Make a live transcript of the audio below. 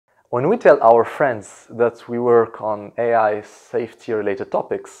When we tell our friends that we work on AI safety related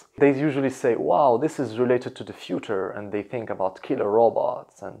topics, they usually say, wow, this is related to the future, and they think about killer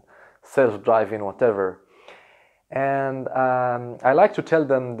robots and self-driving whatever. And I like to tell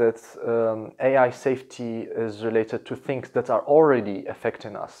them that AI safety is related to things that are already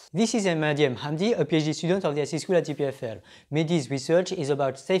affecting us. This is Mahdi El Mhamdi, a PhD student of the IT school at EPFL. Mahdi's research is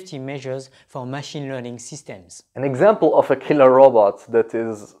about safety measures for machine learning systems. An example of a killer robot that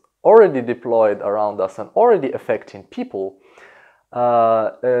is already deployed around us and already affecting people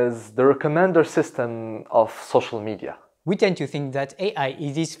is the recommender system of social media. We tend to think that AI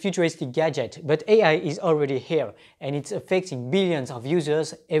is this futuristic gadget, but AI is already here and it's affecting billions of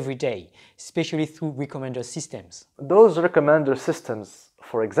users every day, especially through recommender systems. Those recommender systems,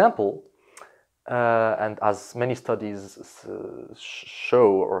 for example, and as many studies show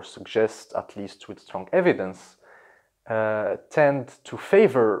or suggest, at least with strong evidence, tend to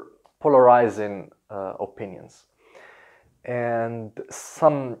favor polarizing opinions. And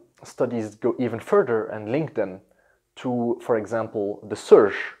some studies go even further and link them to, for example, the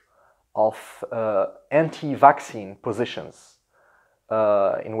surge of anti-vaccine positions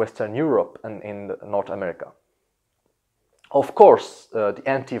in Western Europe and in North America. Of course, the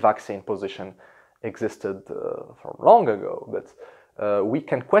anti-vaccine position existed from long ago, but we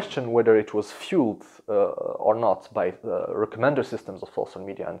can question whether it was fueled or not by the recommender systems of social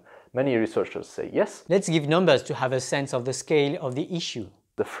media, and many researchers say yes. Let's give numbers to have a sense of the scale of the issue.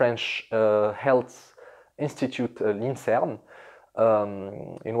 The French health institute Leem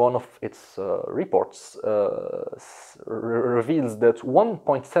in one of its reports reveals that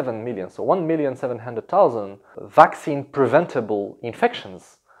 1.7 million, so 1,700,000 vaccine preventable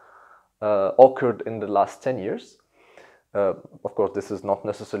infections occurred in the last 10 years. Of course, this is not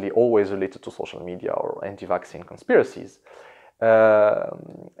necessarily always related to social media or anti-vaccine conspiracies.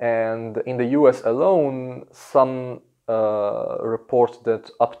 And in the US alone, some report that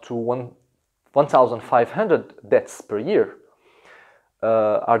up to 1,500 deaths per year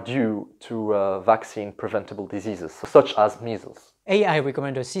are due to vaccine preventable diseases, such as measles. AI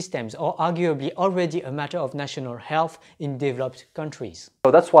recommender systems are arguably already a matter of national health in developed countries.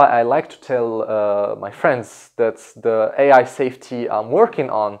 So that's why I like to tell my friends that the AI safety I'm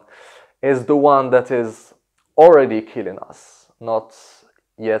working on is the one that is already killing us, not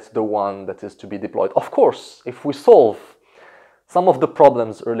yet the one that is to be deployed. Of course, if we solve some of the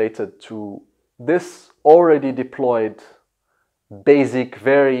problems related to this already deployed basic,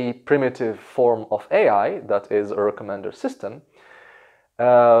 very primitive form of AI, that is a recommender system,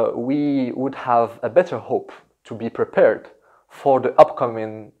 we would have a better hope to be prepared for the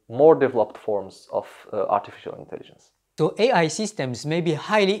upcoming, more developed forms of artificial intelligence. So AI systems may be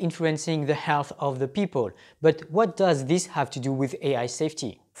highly influencing the health of the people, but what does this have to do with AI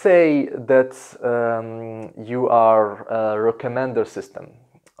safety? Say that you are a recommender system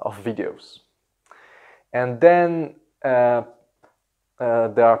of videos, and then there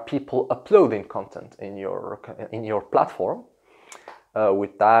are people uploading content in your platform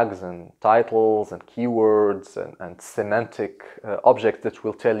with tags and titles and keywords and semantic objects that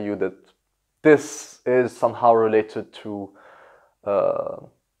will tell you that this is somehow related to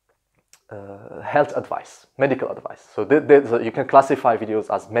health advice, medical advice. So you can classify videos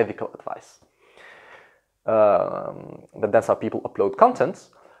as medical advice. But that's how people upload content.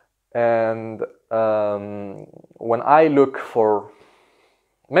 And when I look for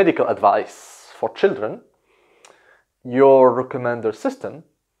medical advice for children, your recommender system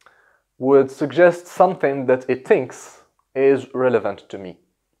would suggest something that it thinks is relevant to me.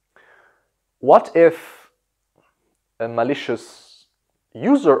 What if a malicious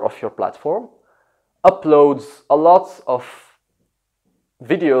user of your platform uploads a lot of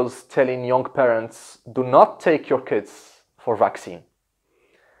videos telling young parents, do not take your kids for vaccine?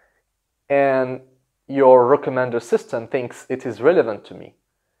 And your recommender system thinks it is relevant to me.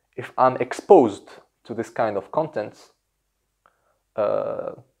 If I'm exposed to this kind of content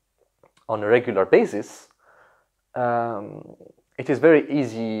on a regular basis, it is very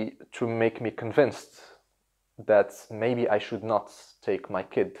easy to make me convinced that maybe I should not take my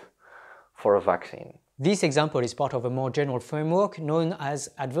kid for a vaccine. This example is part of a more general framework known as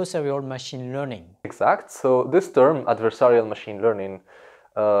adversarial machine learning. Exact. So this term, adversarial machine learning,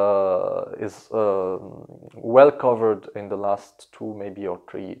 is well covered in the last maybe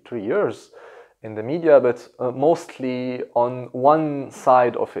three years in the media, but mostly on one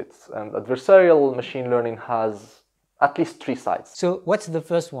side of it. And adversarial machine learning has at least three sides. So what's the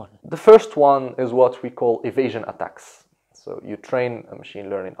first one? The first one is what we call evasion attacks. So you train a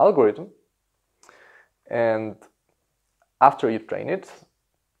machine learning algorithm, and after you train it,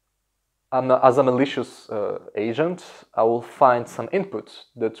 as a malicious agent, I will find some input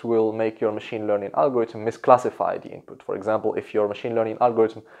that will make your machine learning algorithm misclassify the input. For example, if your machine learning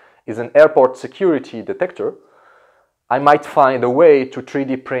algorithm is an airport security detector, I might find a way to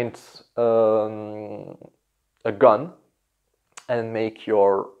 3D print a gun and make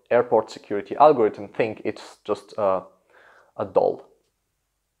your airport security algorithm think it's just a doll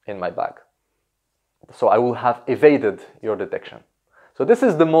in my bag. So I will have evaded your detection. So this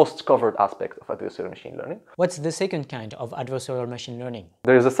is the most covered aspect of adversarial machine learning. What's the second kind of adversarial machine learning?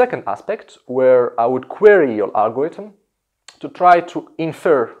 There is a second aspect where I would query your algorithm to try to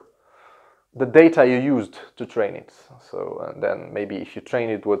infer the data you used to train it. So and then maybe if you train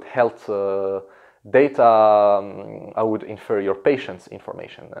it with health data, I would infer your patient's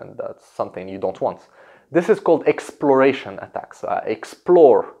information, and that's something you don't want. This is called exploration attacks. I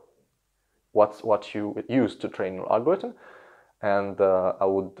explore what you use to train your algorithm, and I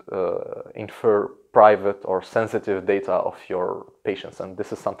would infer private or sensitive data of your patients, and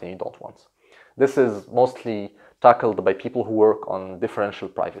this is something you don't want. This is mostly tackled by people who work on differential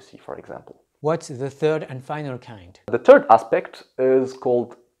privacy, for example. What's the third and final kind? The third aspect is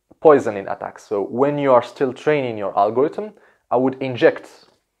called poisoning attacks. So when you are still training your algorithm, I would inject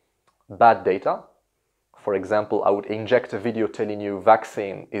bad data. For example, I would inject a video telling you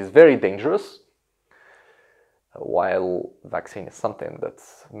vaccine is very dangerous, while vaccine is something that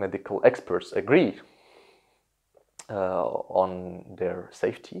medical experts agree on their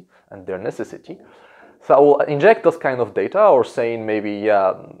safety and their necessity. So I will inject this kind of data, or saying maybe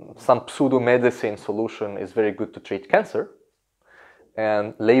some pseudo-medicine solution is very good to treat cancer,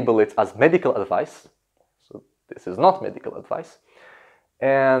 and label it as medical advice. So this is not medical advice.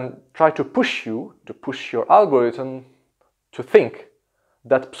 And try to push your algorithm to think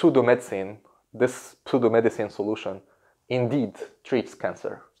that this pseudo-medicine solution indeed treats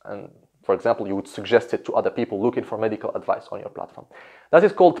cancer. And for example, you would suggest it to other people looking for medical advice on your platform. That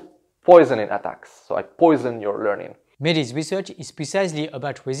is called poisoning attacks. So I poison your learning. Mahdi's research is precisely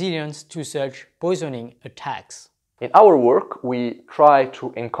about resilience to such poisoning attacks. In our work, we try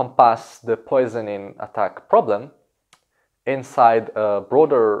to encompass the poisoning attack problem inside a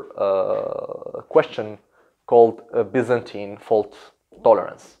broader question called Byzantine fault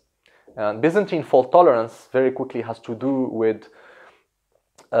tolerance. And Byzantine fault tolerance very quickly has to do with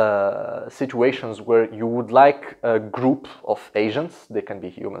situations where you would like a group of agents, they can be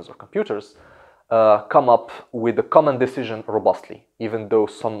humans or computers, come up with a common decision robustly, even though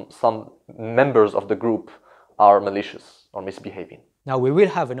some members of the group are malicious or misbehaving. Now we will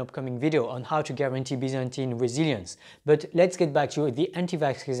have an upcoming video on how to guarantee Byzantine resilience, but let's get back to the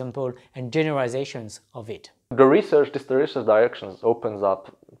anti-vax example and generalizations of it. The research directions opens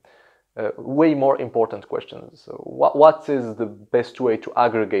up way more important questions. So what is the best way to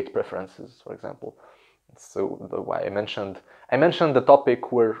aggregate preferences, for example? So I mentioned the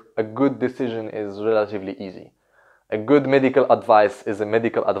topic where a good decision is relatively easy. A good medical advice is a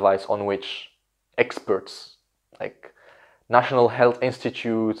medical advice on which experts, like National Health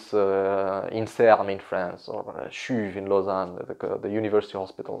Institutes, INSERM in France, or CHUV in Lausanne, the university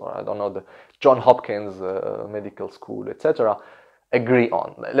hospital, or I don't know, the John Hopkins Medical School, etc., agree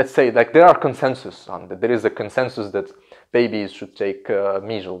on. Let's say like there are consensus on that. There is a consensus that babies should take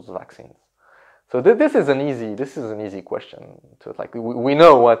measles vaccines. So this is an easy question. So like we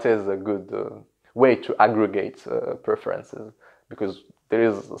know what is a good way to aggregate preferences, because there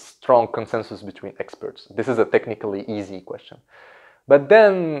is a strong consensus between experts. This is a technically easy question. But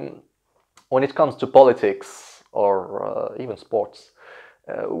then when it comes to politics or even sports,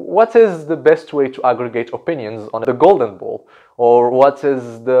 what is the best way to aggregate opinions on the golden ball? Or what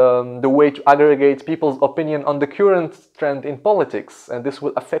is the way to aggregate people's opinion on the current trend in politics, and this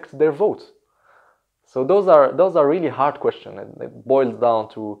will affect their vote? So those are really hard questions, and it boils down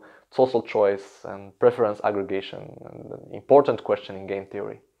to social choice and preference aggregation, and an important question in game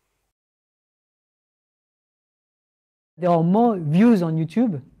theory. There are more views on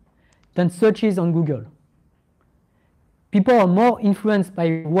YouTube than searches on Google. People are more influenced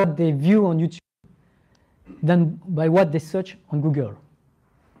by what they view on YouTube than by what they search on Google.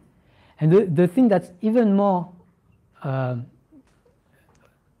 And the thing that's even more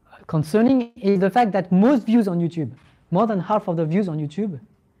concerning is the fact that most views on YouTube, more than half of the views on YouTube,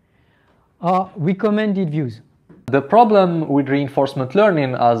 are recommended views. The problem with reinforcement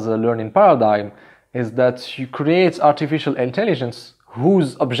learning as a learning paradigm is that you create artificial intelligence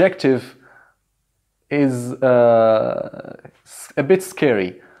whose objective is a bit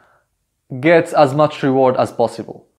scary. Get as much reward as possible.